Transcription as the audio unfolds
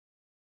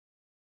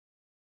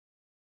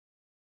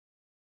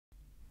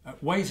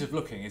Ways of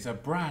Looking is a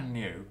brand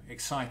new,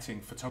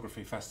 exciting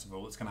photography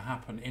festival that's going to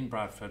happen in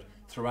Bradford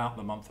throughout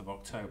the month of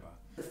October.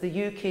 It's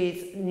the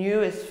UK's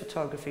newest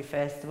photography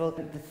festival.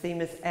 The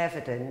theme is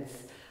evidence.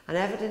 And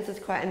evidence is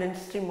quite an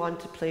interesting one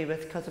to play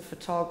with because of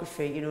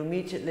photography.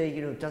 Immediately,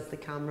 does the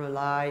camera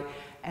lie?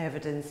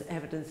 Evidence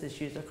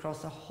is used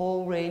across a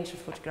whole range of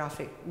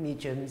photographic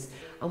mediums.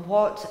 And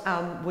what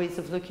Ways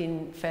of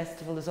Looking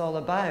Festival is all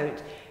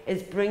about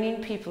is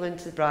bringing people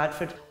into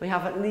Bradford. We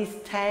have at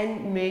least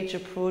 10 major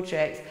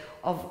projects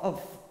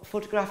of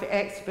photographic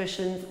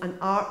exhibitions and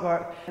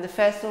artwork. The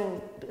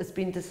festival has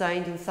been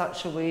designed in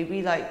such a way,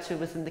 we like to,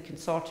 within the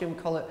consortium,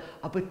 call it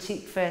a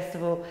boutique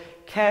festival,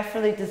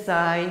 carefully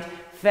designed,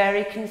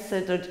 very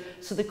considered,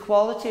 so the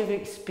quality of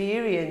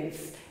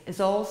experience is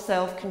all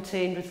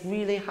self-contained with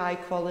really high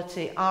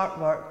quality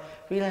artwork,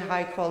 really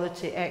high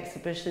quality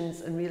exhibitions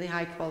and really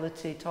high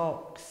quality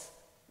talks.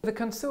 The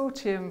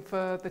consortium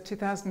for the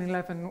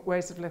 2011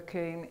 Ways of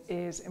Looking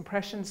is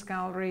Impressions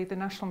Gallery, the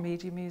National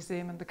Media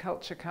Museum and the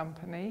Culture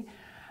Company,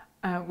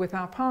 with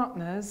our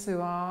partners who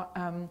are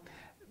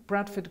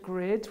Bradford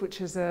Grid,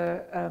 which is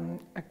a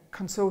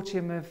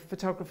consortium of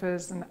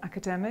photographers and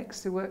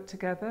academics who work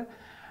together,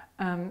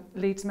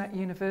 Leeds Met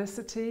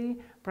University,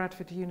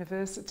 Bradford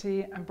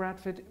University and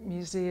Bradford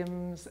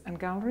Museums and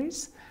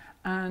Galleries,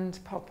 and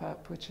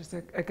Pop-Up, which is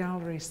a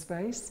gallery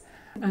space.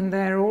 And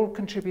they're all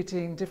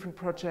contributing different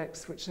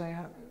projects which they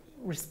are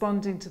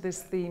responding to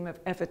this theme of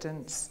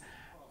evidence,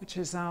 which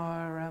is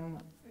our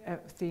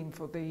theme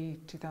for the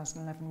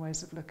 2011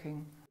 Ways of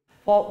Looking.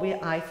 What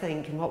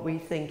we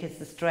think is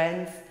the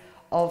strength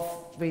of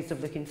Ways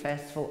of Looking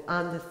Festival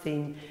and the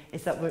theme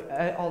is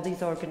that all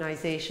these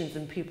organisations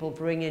and people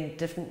bring in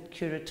different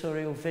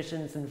curatorial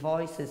visions and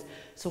voices.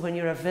 So when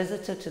you're a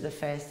visitor to the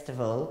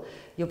festival,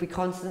 you'll be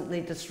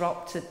constantly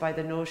disrupted by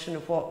the notion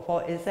of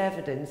what is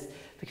evidence,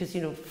 because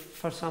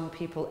for some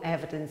people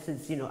evidence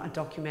is a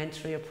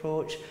documentary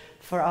approach.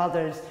 For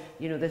others,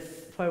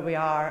 this where we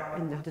are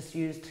in the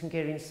disused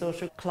Hungarian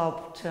social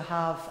club, to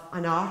have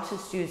an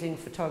artist using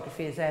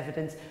photography as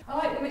evidence. I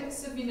like the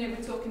mix of, we're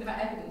talking about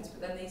evidence,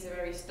 but then these are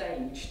very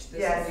staged.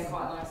 There's something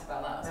quite nice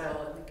about that as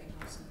well. I think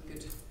it has some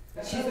good.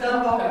 She's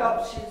done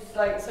mock-ups. She's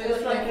like, so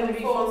it's like going to be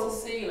floor to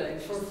ceiling.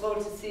 From floor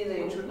to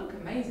ceiling. Which would look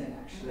amazing,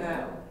 actually.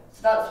 Yeah.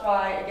 So that's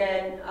why,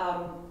 again,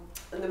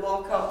 in the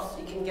mock-ups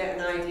you can get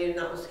an idea, and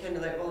that was kind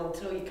of like, well,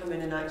 until you come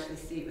in and actually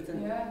see it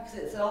within, because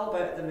it's all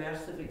about the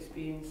immersive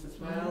experience as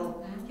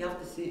well. You have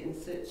to see it in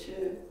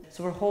situ.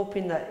 So we're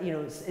hoping that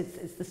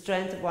it's the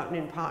strength of working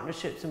in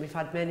partnerships, and we've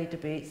had many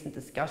debates and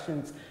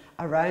discussions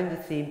around the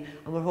theme,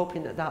 and we're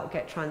hoping that will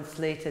get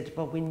translated,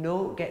 but we know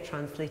it will get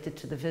translated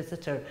to the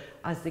visitor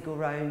as they go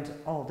around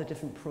all the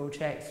different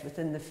projects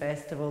within the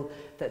festival,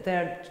 that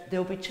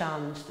they'll be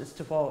challenged as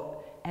to what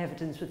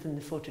evidence within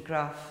the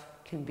photograph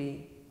can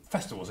be.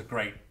 Festivals are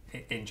great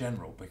in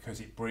general because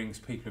it brings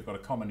people who've got a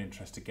common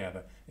interest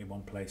together in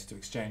one place to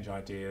exchange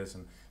ideas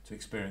and to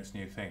experience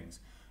new things.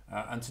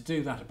 And to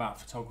do that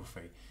about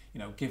photography,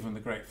 given the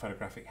great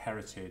photographic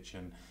heritage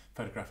and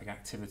photographic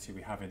activity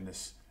we have in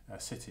this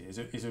city,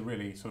 is a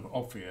really sort of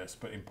obvious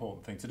but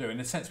important thing to do. In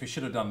a sense, we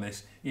should have done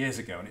this years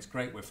ago, and it's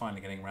great we're finally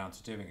getting around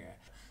to doing it.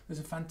 There's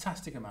a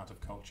fantastic amount of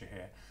culture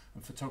here,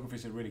 and photography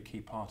is a really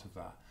key part of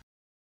that.